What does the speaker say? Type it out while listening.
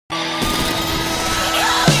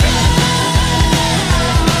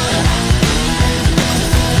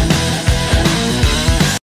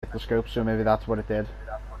scope, so maybe that's what it did.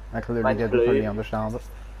 I clearly Mine's didn't blue. fully understand it.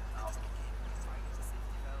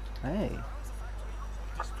 Hey.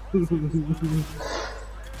 Do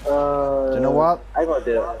you know what? I'm gonna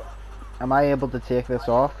do it. Am I able to take this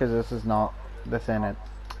off? Because this is not this in it.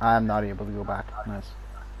 I'm not able to go back. Nice.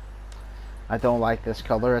 I don't like this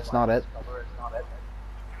color. It's not it.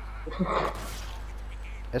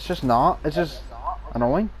 It's just not. It's just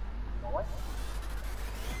annoying.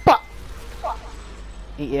 But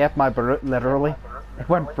he ate my brute literally. It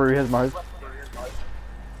went through his mouth.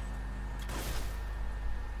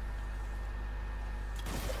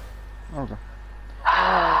 Okay.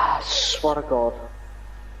 Ah, swear to God.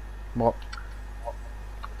 What?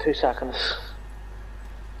 2 seconds.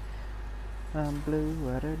 I'm blue,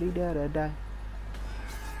 da-da-dee-da-da-da.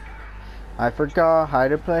 I forgot how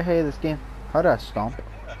to play this game. How do I stomp?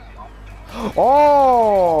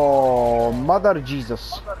 Oh, mother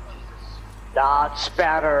Jesus. That's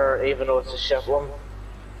better, even though it's a shit one.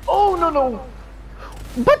 Oh, no, no!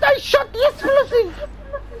 But I shot the explosive!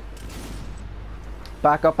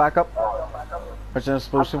 Back up, back up. There's an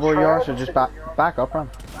explosive where you are, so just back up, man.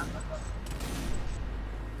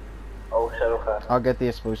 Oh, shit, okay. I'll get the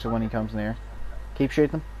explosive when he comes near. Keep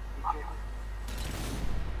shooting.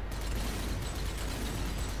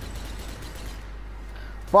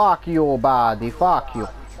 Fuck you, buddy. Fuck you.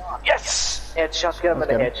 Yes! Headshot, get him in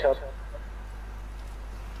a headshot.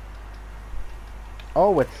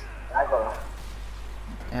 Oh, it's I got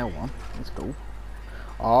him. L1. Let's go.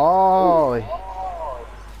 Oh.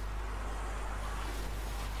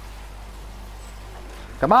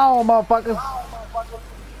 Come on, motherfuckers.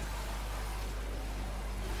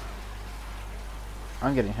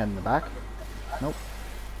 I'm getting hit in the back. Nope.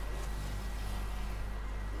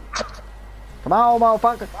 Come on,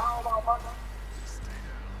 motherfucker.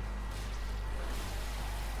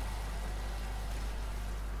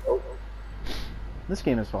 This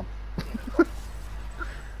game is fun.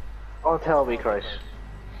 Oh, tell me, Christ.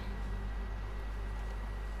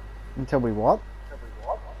 Until we what?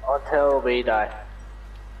 Until we die.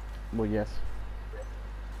 Well, yes.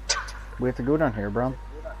 We have to go down here, bro.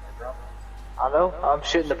 I know, I'm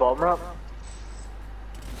shooting the bomb ramp.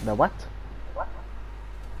 The what?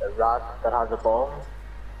 The rat that has a bomb.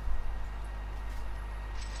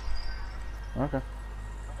 Okay.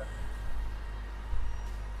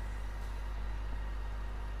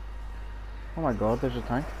 Oh my god, there's a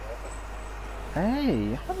tank.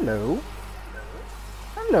 Hey, hello.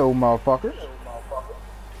 Hello, motherfuckers.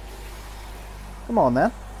 Come on,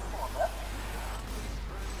 then.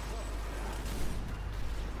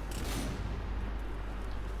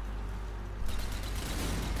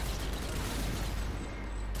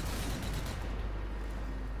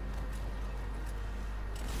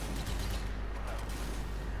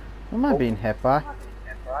 What am I being hit by?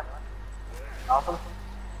 Nothing?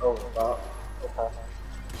 Oh, that. Okay.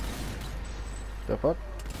 The fuck?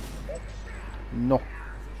 No.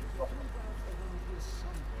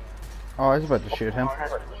 Oh, I was about to shoot him.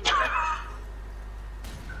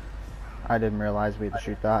 I didn't realize we had to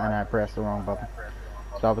shoot that and I pressed the wrong button.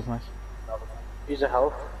 So that was nice. Use a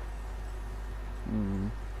health.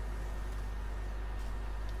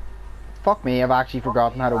 Fuck me, I've actually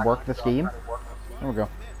forgotten how to work this game. There we go.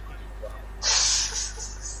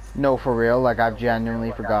 No, for real, like I've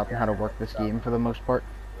genuinely forgotten how to work this game for the most part.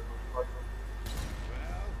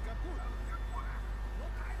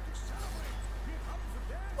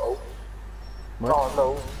 What? Oh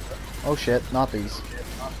no. Oh shit, not these.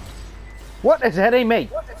 What is hitting me?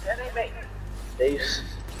 These.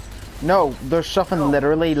 No, there's something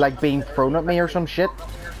literally like being thrown at me or some shit.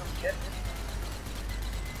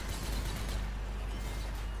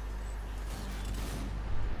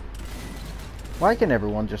 Why can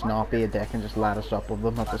everyone just not be a dick and just lat us up with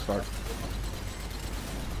them at the start?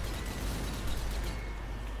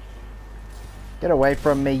 Get away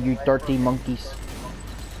from me, you dirty monkeys.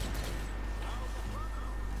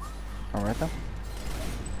 Alright then.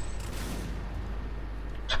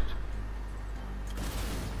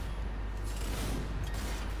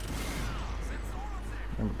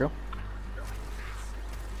 There we go.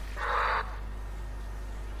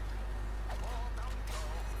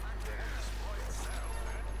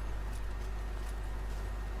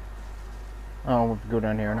 Oh, we have to go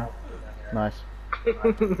down here now. Nice.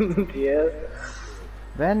 Yeah.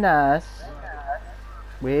 Very nice.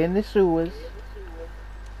 We're in the sewers.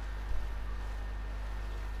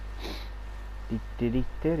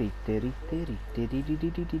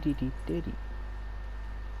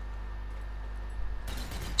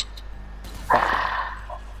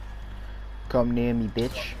 Come near me,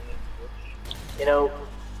 bitch. You know,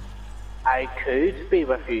 I could be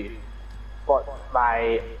with you, but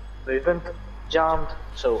my movement jammed,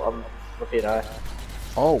 so I'm with you now.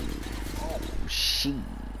 Oh, shit.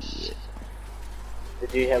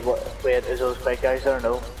 Did you have what? Wait, is those big guys there?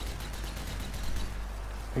 No.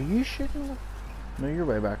 Are you shooting them? No, you're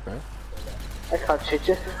way back there. I can't shoot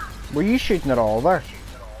you. Were you shooting at all there?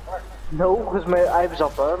 No, because I was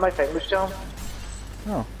up there, my thing was jammed.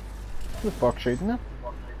 Oh. Who the fuck shooting them?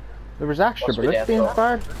 There was extra Must be bullets dead, being though.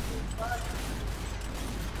 fired.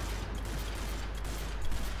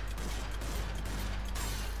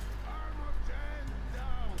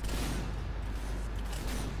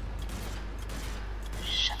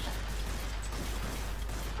 Shit.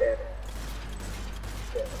 Damn.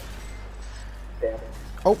 Damn. Damn.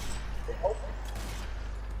 Oh.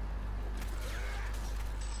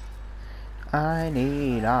 I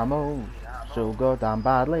need ammo so goddamn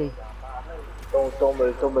badly. Don't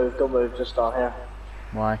move, just start here.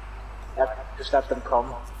 Why? Just let them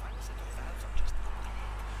come.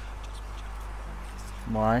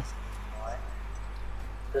 Why?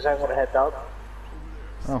 Because I'm gonna head down.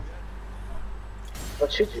 Oh.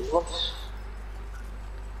 But shoot you once.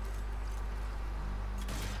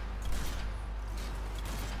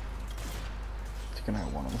 Taking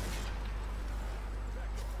out one of them.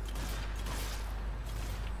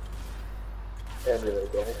 Didn't really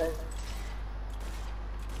do anything.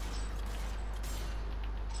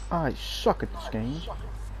 I suck at this game.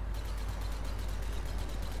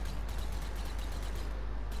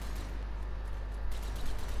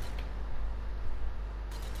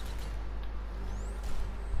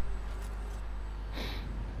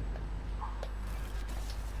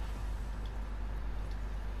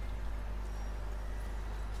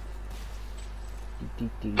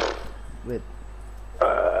 With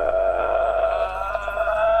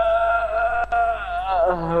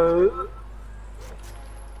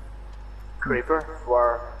Creeper?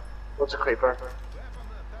 Where? What's a creeper?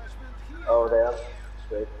 Oh, there.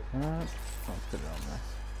 Sweet. I'll put it on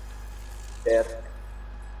there. Dead.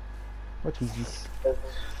 What is this? Dead.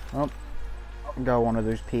 Oh, got one of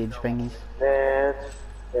those page thingies. Dead.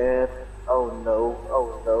 Dead. Oh no.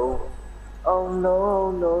 Oh no. Oh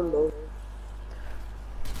no, no, no.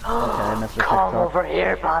 Okay, Mr. Come TikTok. over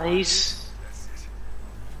here, buddies.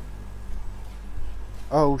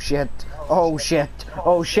 Oh shit. Oh shit.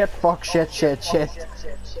 Oh shit. Fuck shit. Shit. Shit.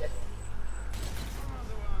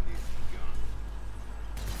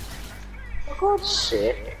 For God's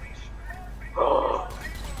sake.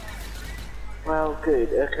 Well, good.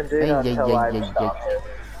 I can do that until I'm stopped here.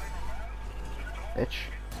 Bitch.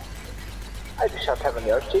 I just shot him in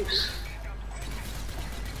the arse cheeks.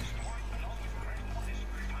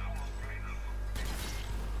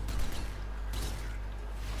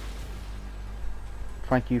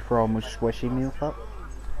 Thank you for almost squishing me with that.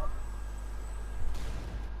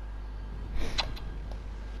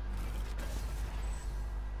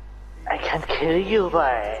 I can kill you,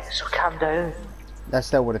 boy, so calm down. That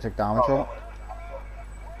still would have took damage on it.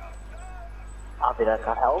 I'll be that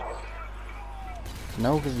help.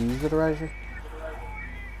 No, because you used it already.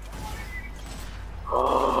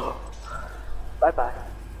 Bye bye.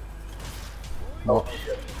 What? Oh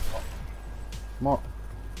shit. What?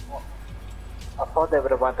 I thought they would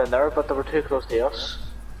have went in there, but they were too close to us.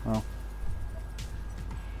 Oh.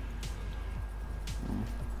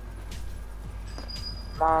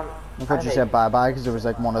 Man, I thought you said bye bye because there was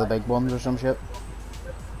like one of the big ones or some shit.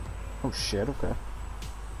 Oh shit, okay.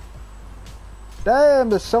 Damn,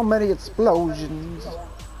 there's so many explosions.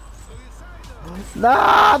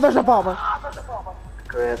 Nah, there's a bomber.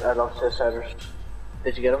 Great, I love suiciders.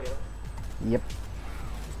 Did you get him? Yep.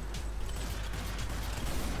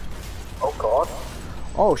 Oh god.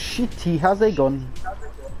 Oh shit, he has a gun.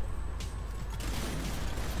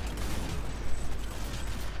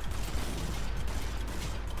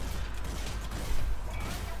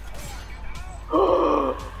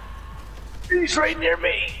 He's right near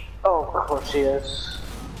me. Oh, of course he is.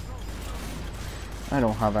 I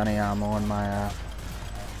don't have any ammo in my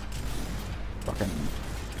fucking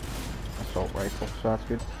assault rifle, so that's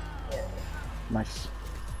good. Nice.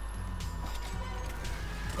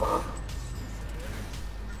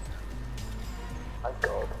 My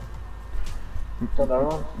god. Another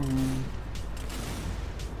one?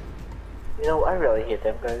 You know, I really hate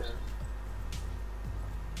them guys.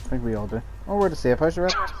 I think we all do. Oh, we're the safe house,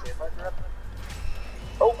 right?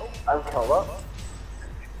 Oh, I'm killed up.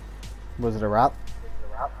 Was it a rat?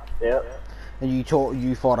 Yeah. And you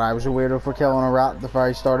thought I was a weirdo for killing a rat at the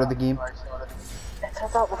very start of the game? It's a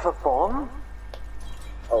that with a bomb?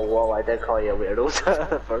 Oh, well, I did call you a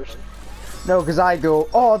weirdo at first. No, because I go,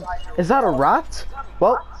 oh, is that a rat?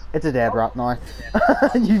 Well, It's a dead rat now.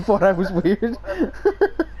 You thought I was weird?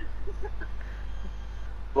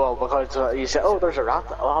 Well, because you said, oh, there's a rat.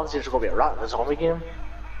 Oh, obviously there's going to be a rat in the zombie game.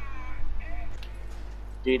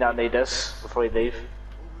 Do you not need this before you leave?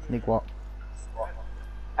 Need what?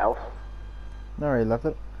 Elf. No, I left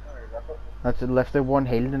it. I just left it one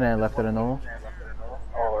healed and then I left it another.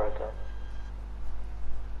 Oh, right then.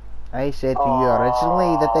 I said to you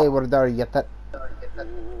originally that they were there yet.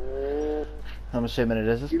 I'm assuming it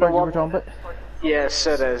is this part you were talking about? Yes,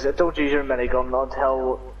 it is. Don't use your minigun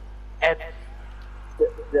until it.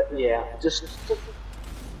 Yeah, just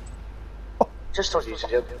don't use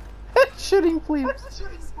it. Shooting flames.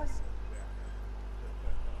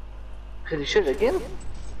 Can you shoot it again?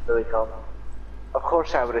 There we go. Of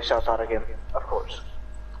course I would have shot that again. Of course.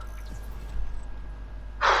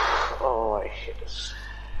 Oh, I hate this.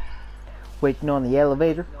 Waiting on the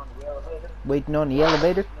elevator. Waiting on the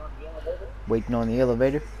elevator. Waiting on the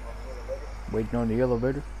elevator. Waiting on the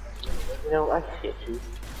elevator. You know, I hate you.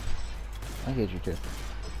 I hate you too.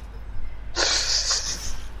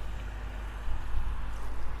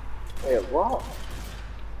 Wait, what?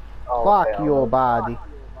 Oh, fuck your body.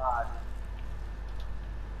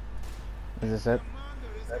 Is this it?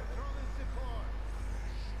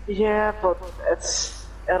 Yeah, but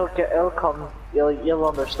it'll come. You'll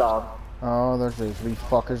understand. Oh, there's these wee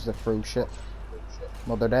fuckers that threw shit.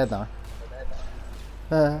 Well, they're dead now.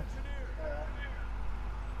 I'm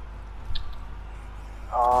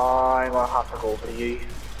gonna have to go for you.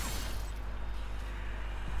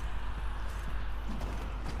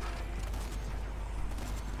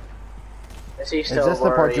 Is this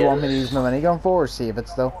the part you want me to use my minigun for, or save it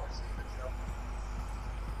still?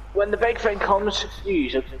 When the big thing comes, you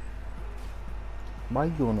use it. Why are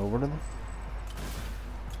you going over to them?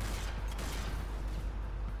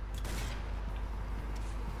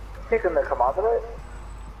 Taking the commander out?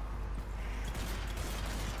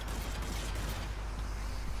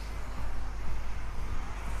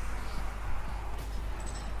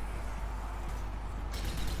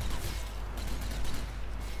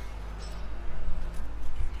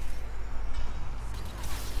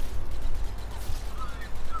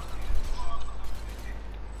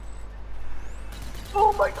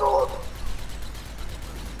 Oh my god!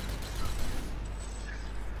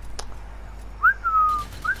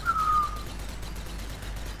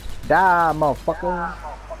 Die, motherfucker!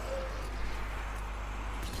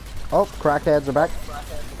 Oh, crackheads are back.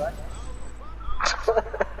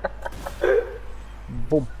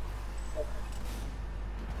 Boom.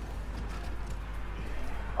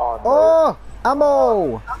 Oh, no. Oh!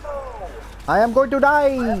 Ammo! I am going to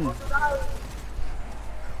die!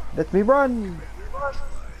 Let me run!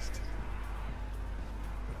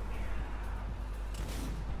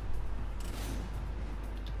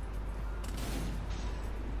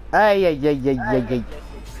 Ay, ay, ay, ay, ay, ay.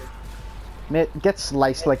 Mate, get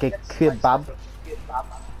sliced like a kebab.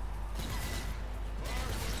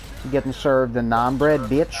 You're getting served a naan bread,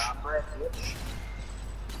 bitch.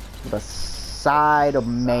 With a side of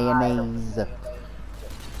mayonnaise.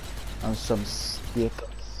 And some steak.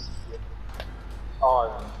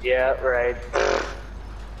 Oh, yeah, right.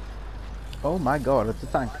 Oh my god, it's a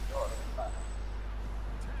tank.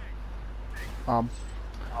 My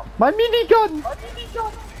minigun!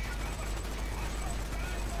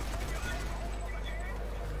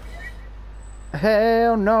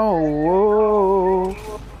 Hell no!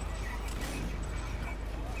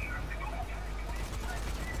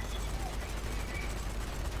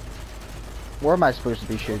 Where am I supposed to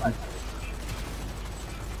be shooting?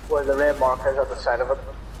 Where the red mark is at the side of it.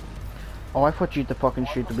 Oh, I thought you'd the fucking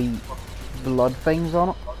shoot to be blood things on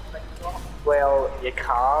it. Well, you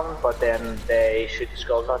can, but then they shoot the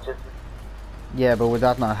skulls at you. Yeah, but would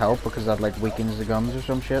that not help because that like weakens the guns or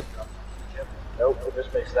some shit? Nope, it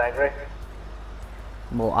just makes it angry.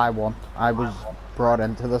 Well, I was brought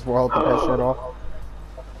into this world to piss shit off.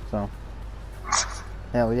 So.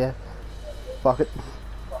 Hell yeah. Fuck it.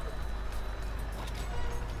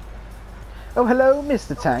 Oh, hello,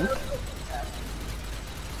 Mr. Tank.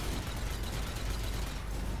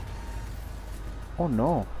 Oh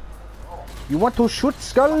no. You want to shoot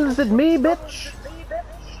skulls at me, bitch?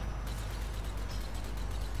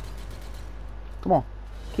 Come on.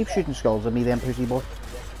 Keep shooting skulls at me then, pussy boy.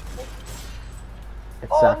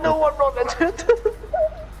 Exactly. Oh no, I'm running into it.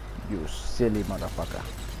 You silly motherfucker.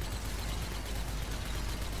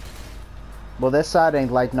 Well, this side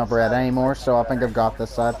ain't lighting up red anymore, so I think I've got this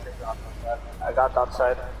side. I got that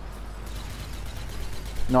side.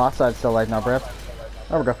 No, that side's still lighting up red.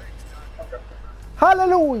 There we go.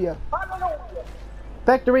 Hallelujah!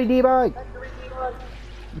 Victory, D-boy!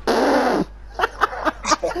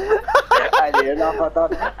 I did laugh at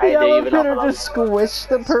that. The elevator just squished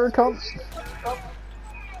the poor cunt.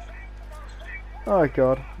 Oh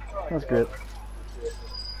god, that's great.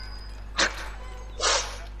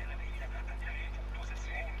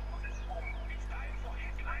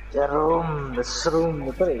 The room, the shroom,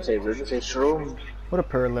 the pretty say room, say shroom. What a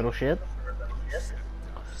poor little shit.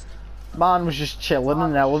 Man was just chilling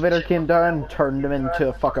and an elevator came down and turned him into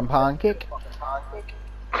a fucking pancake.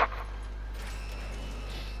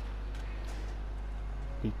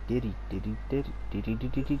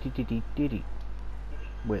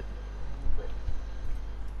 Wait.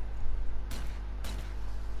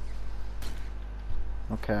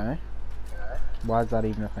 Okay. Why is that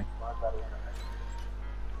even a thing?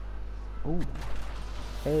 Ooh.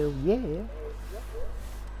 Hell yeah.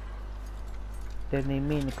 Didn't even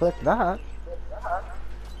mean to click that.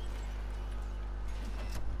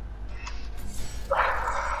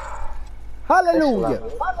 Hallelujah!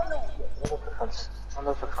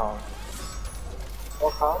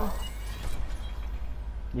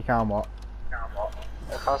 You can't what?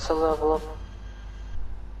 I can't still level up.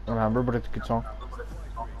 Remember, but it's a good song.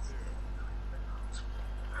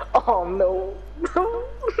 Oh no! No!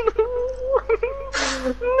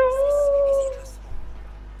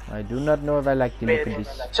 I do not know if I like the look of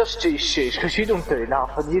this. Just do shoes, because you don't do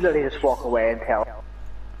nothing. You literally just walk away and tell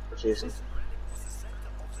Jason.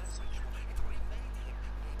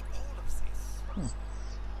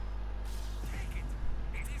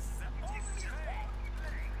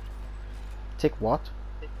 Take what?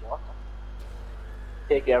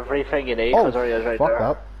 Take everything you need, because there he is right fuck there.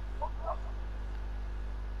 Up.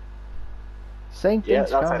 Same Yeah,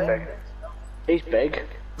 thing's that's coming. big. He's big.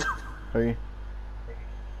 Who?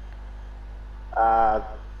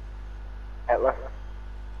 Hitler.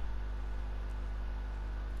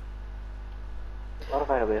 What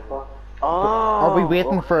have I waited for? Oh! Are we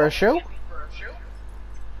waiting for a show?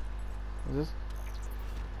 Is this?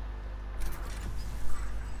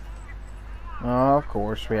 Oh, of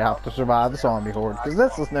course, we have to survive the zombie horde, because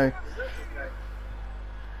this is new.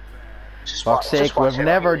 Fuck's sake, we've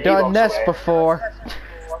never done this before.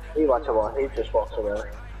 He watch a lot, he just walks away.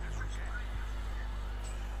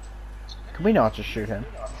 Can we not just shoot him?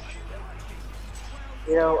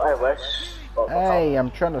 You know, I wish. Hey,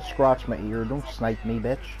 I'm trying to scratch my ear, don't snipe me,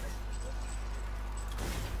 bitch.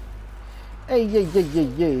 Hey,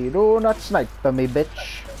 yeah, do not snipe me,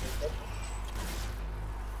 bitch.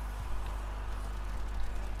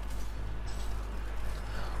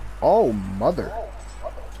 Oh, mother.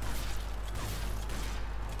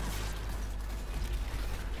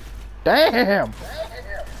 Damn!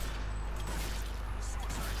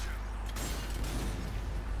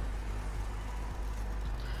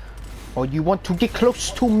 Oh, you want to get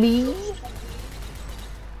close to me?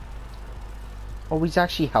 Oh, he's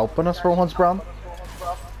actually helping us for once, bro.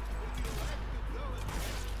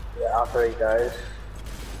 Yeah, after he dies.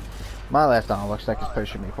 My left arm looks like it's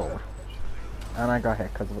pushing me forward. And I got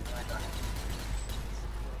hit because of it.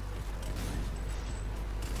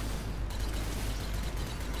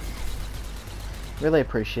 Really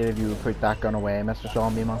appreciate if you would put that gun away, Mr.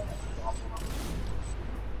 Zombie Man.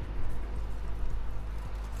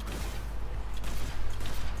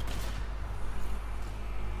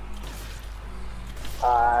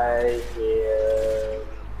 I am...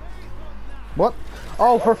 What?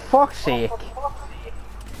 Oh, for fuck's sake.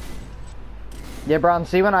 Yeah, Brandon,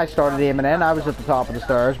 see when I started aiming in, I was at the top of the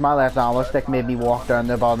stairs. My left analog stick made me walk down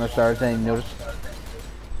the bottom of the stairs and I didn't notice.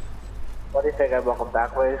 What do you think I'm walking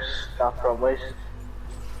backwards, not frontways?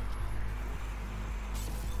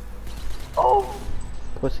 Oh!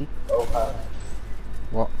 Pussy. Oh,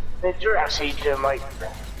 What? did you actually do my...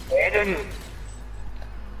 Aiden!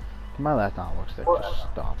 My left analog stick, What? just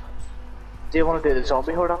stop. Do you want to do the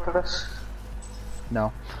zombie horde after this?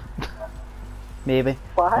 No. Maybe.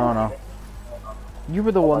 Why? I don't know. You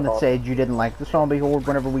were the one that said you didn't like the zombie horde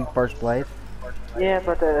whenever we first played. Yeah,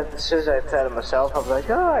 but as soon as I said it myself, I was like,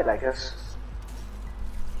 oh, I like this.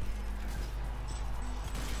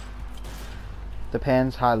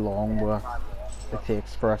 Depends how long it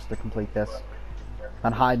takes for us to complete this.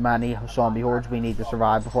 And how many zombie hordes we need to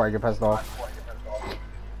survive before I get pissed off.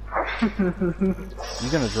 You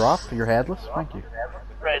gonna drop? You're headless? Thank you.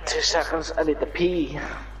 Right, 2 seconds, I need to pee.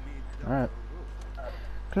 Alright.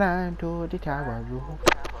 Climb to the tower roof.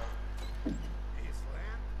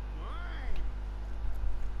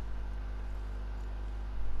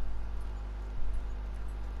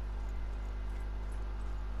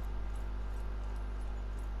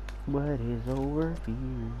 What is over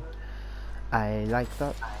here? I like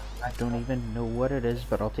that. I don't even know what it is,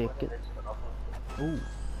 but I'll take it. Ooh.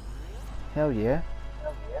 Hell yeah.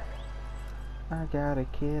 I got a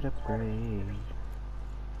kid upgrade.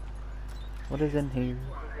 What is in here?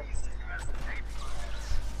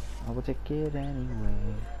 I will take it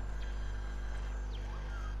anyway.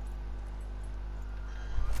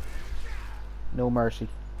 No mercy.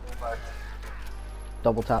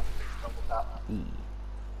 Double tap. E.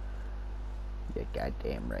 Yeah,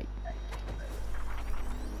 goddamn right.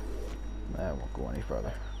 I won't go any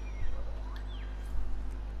further.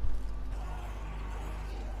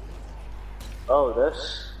 Oh,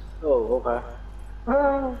 this? Oh, okay.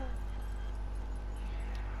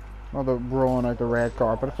 Oh, they're rolling out the red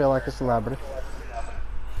carpet. I feel like a celebrity.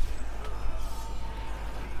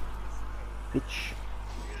 Bitch.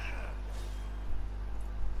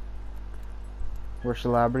 We're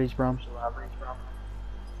celebrities, bro.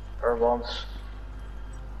 Or once.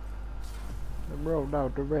 They rolled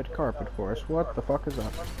out the red carpet for us. What the fuck is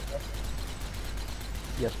that?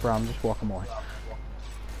 Yes, bro, I'm just walking away.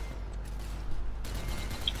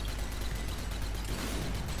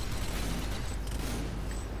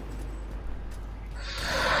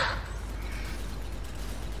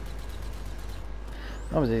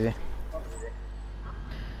 That was easy.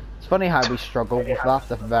 It's funny how we struggled with that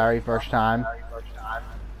the very first time.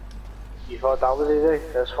 You thought that was easy?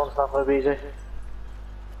 This one's not going to be easy.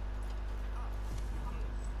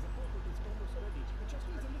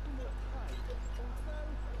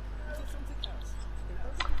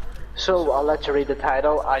 So, I'll let you read the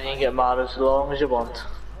title and you can get mad as long as you want.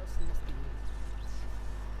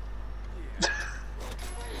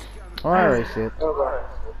 Oh, I already see it.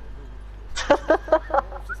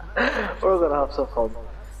 We're gonna have some fun.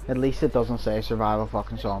 At least it doesn't say survival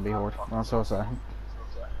fucking zombie horde. That's what I say.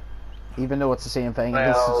 Even though it's the same thing, at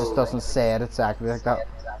least it just doesn't say it exactly like that.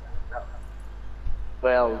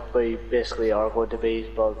 Well, we basically are going to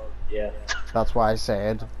be, but yeah. That's why I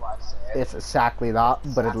said it's exactly that,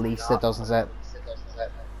 but at least it doesn't say it.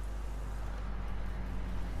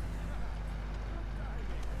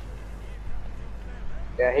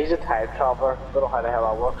 Yeah, he's a time traveler. Don't know how the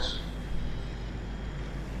hell that works.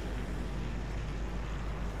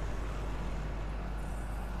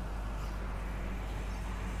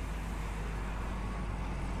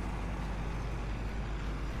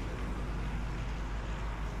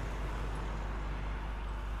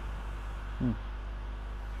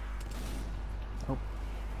 Oh.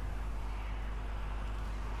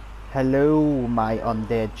 Hello, my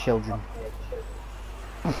undead children.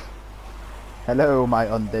 Hello, my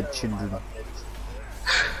undead children.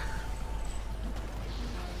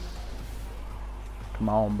 Come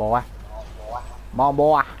on, boy. Come on,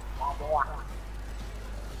 boy.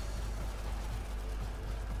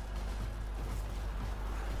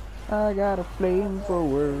 I got a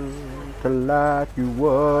flamethrower to light you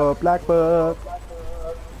up, black buck.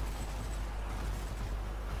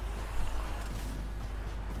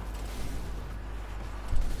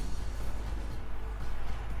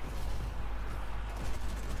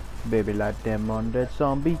 Baby, light them undead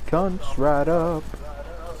zombie cunts right up.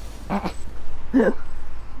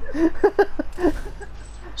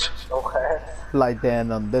 Okay. Light them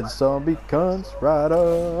undead zombie cunts right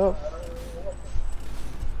up.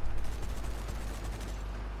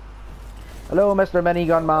 Hello, Mr.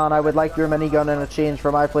 Minigun Man. I would like your minigun in exchange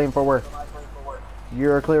for my flamethrower.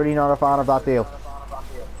 You're clearly not a fan of that deal.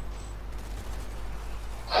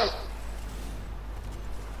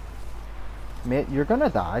 Mate, you're gonna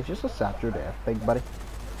die. Just accept your death, big buddy.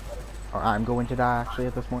 Or I'm going to die, actually,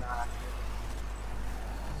 at this point.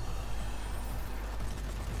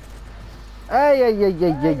 Hey, hey, hey,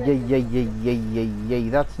 hey, hey, hey, hey, hey, hey, hey, hey.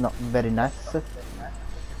 That's not very nice.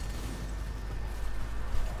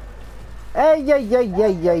 Hey, hey, hey,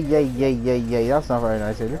 hey, hey, hey, hey, hey, hey. That's not very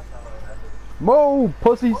nice either. Mo,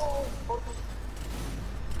 pussies.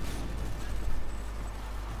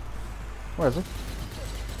 Where is it?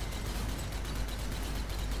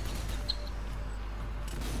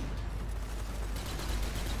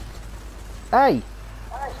 Hey!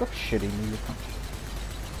 Stop shitting me, you cunt.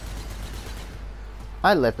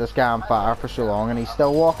 I lit this guy on fire for so long and he's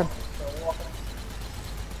still walking.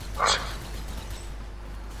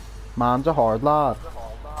 Man's a hard lad.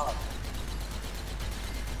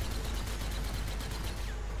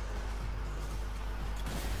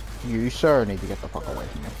 You, sir, need to get the fuck away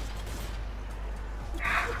from me.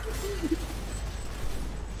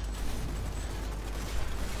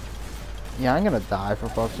 Yeah, I'm gonna die for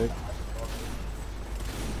fuck's sake.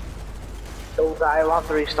 Don't die, we'll have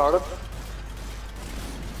to restart it.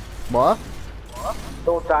 What?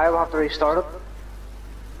 Don't die, we'll have to restart it.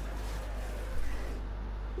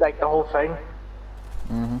 Like the whole thing.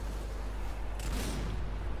 Mm-hmm.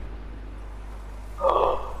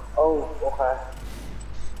 Oh, okay. Okay.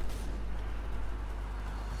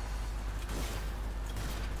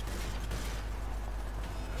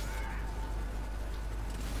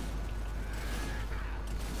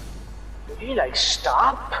 Would you like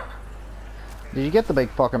stop? Did you get the big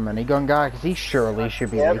fucking minigun guy? Because he surely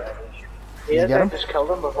should be weak. Yeah, get I him? just killed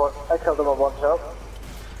him before. I killed him with one shot.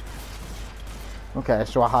 Okay,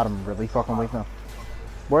 so I had him really fucking weak now.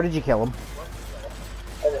 Where did you kill him?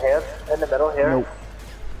 In the head, in the middle here. Nope.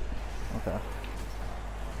 Okay.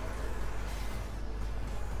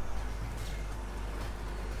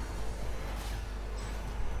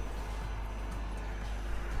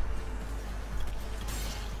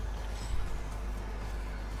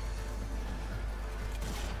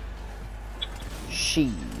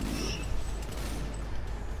 She.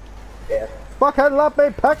 Yeah. Fucking let me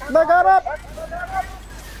pick the gun up!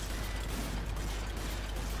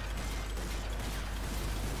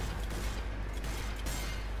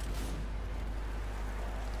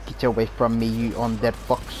 Get away from me, you undead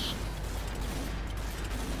fucks.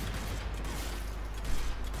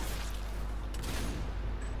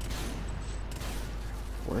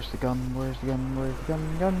 Where's the gun? Where's the gun? Where's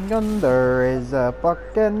the gun? Gun. There is a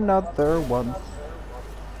fucking other one.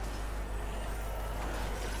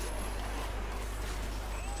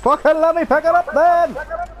 Fucking let me pick it up then!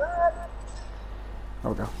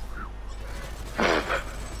 There we go.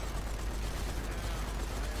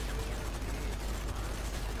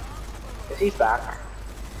 Is he back?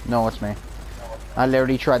 No, it's me. I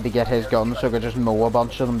literally tried to get his gun so I could just mow a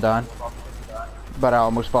bunch of them down. But I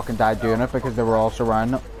almost fucking died doing it because they were all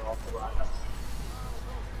surrounding it.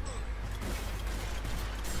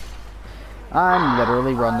 I'm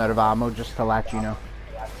literally running out of ammo just to let you know.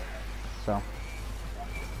 So.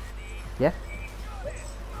 Yeah.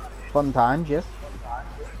 Fun times, yes.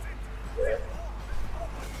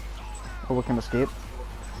 Or we can escape.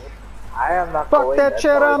 I am not Fuck going. that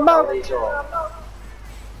shit, I'm out!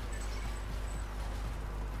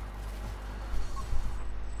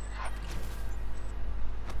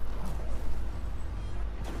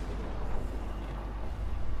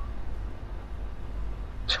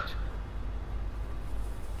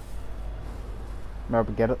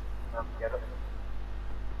 Remember, get it?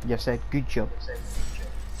 Yes, sir. Good job.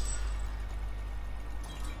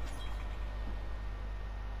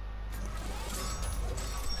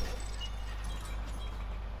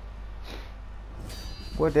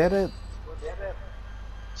 We did it.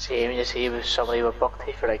 See, when you see with somebody with buck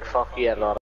teeth, you're like, fuck you, a lot.